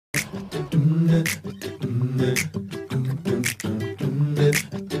Wanna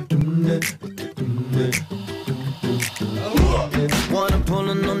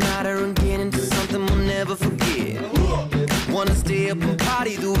pull an all-nighter and get into something we'll never forget. Wanna stay up and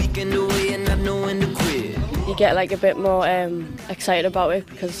party the weekend away and not know when to quit. You get like a bit more excited about it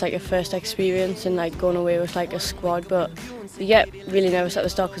because it's like your first experience and like going away with like a squad, but you get really nervous at the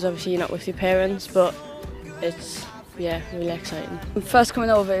start because obviously you're not with your parents, but it's really exciting. First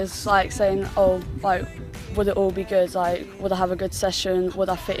coming over is like saying, oh, like would it all be good, like would I have a good session, would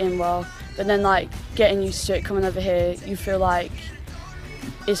I fit in well, but then like getting used to it, coming over here, you feel like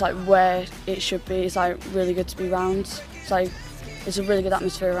it's like where it should be. It's like really good to be around. It's like it's a really good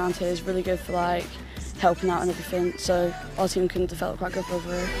atmosphere around here. It's really good for like helping out and everything, so our team can develop quite good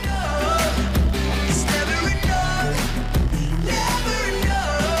over here.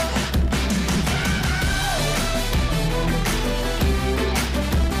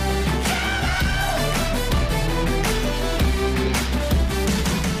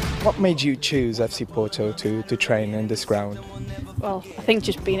 What made you choose FC Porto to train in this ground? Well, I think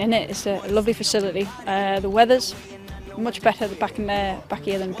just being in it, it's a lovely facility. The weather's much better back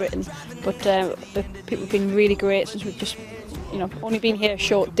here than Britain, but the people have been really great since we've just, only been here a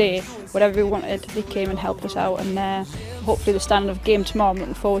short day. Whatever we wanted, they came and helped us out, and hopefully the standard of game tomorrow I'm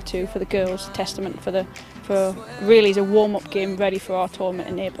looking forward to for the girls, testament for really is a warm-up game ready for our tournament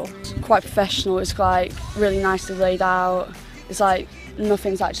in April. It's quite professional. It's like really nicely laid out. It's like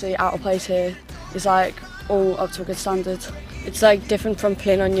nothing's actually out of place here. It's like all up to a good standard. It's like different from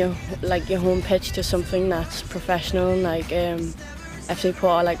playing on your home pitch to something that's professional. Like FC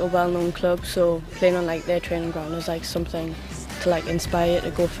Porto are like a well-known club, so playing on like their training ground is like something to like inspire you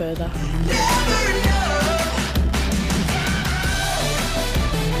to go further.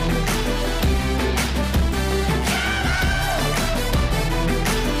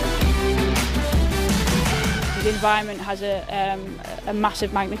 The environment has a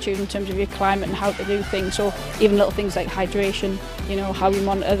massive magnitude in terms of your climate and how to do things. So even little things like hydration, how we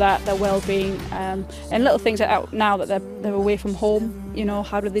monitor that, their well-being, and little things like now that they're away from home,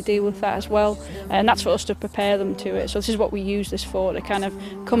 how do they deal with that as well? And that's for us to prepare them to it. So this is what we use this for, to kind of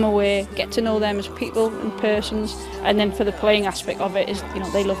come away, get to know them as people and persons, and then for the playing aspect of it is,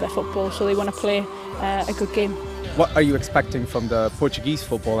 they love their football, so they want to play a good game. What are you expecting from the Portuguese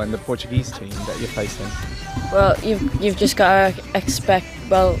football and the Portuguese team that you're facing? Well, you've just got to expect,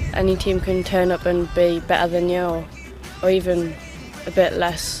 well, any team can turn up and be better than you or even a bit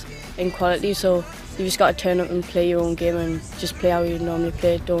less in quality, so you've just got to turn up and play your own game and just play how you normally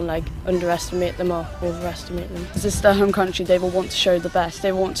play. Don't like underestimate them or overestimate them. This is their home country. They will want to show the best.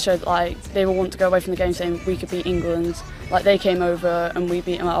 They will want to show they will want to go away from the game saying we could beat England. Like they came over and we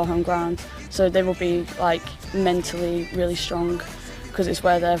beat them at our home ground. So they will be like mentally really strong because it's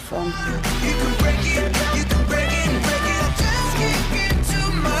where they're from.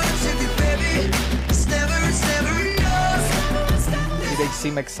 Did they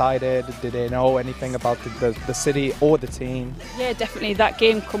seem excited? Did they know anything about the city or the team? Yeah, definitely. That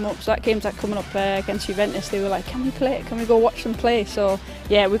game come up. So that game's like coming up against Juventus. They were like, "Can we play it? Can we go watch them play?" So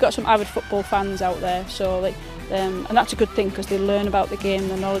yeah, we've got some avid football fans out there. So like. And that's a good thing because they learn about the game,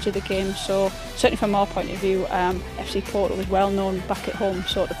 the knowledge of the game. So certainly from our point of view, FC Porto is well known back at home,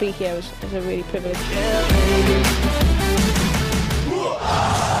 so to be here is a really privilege.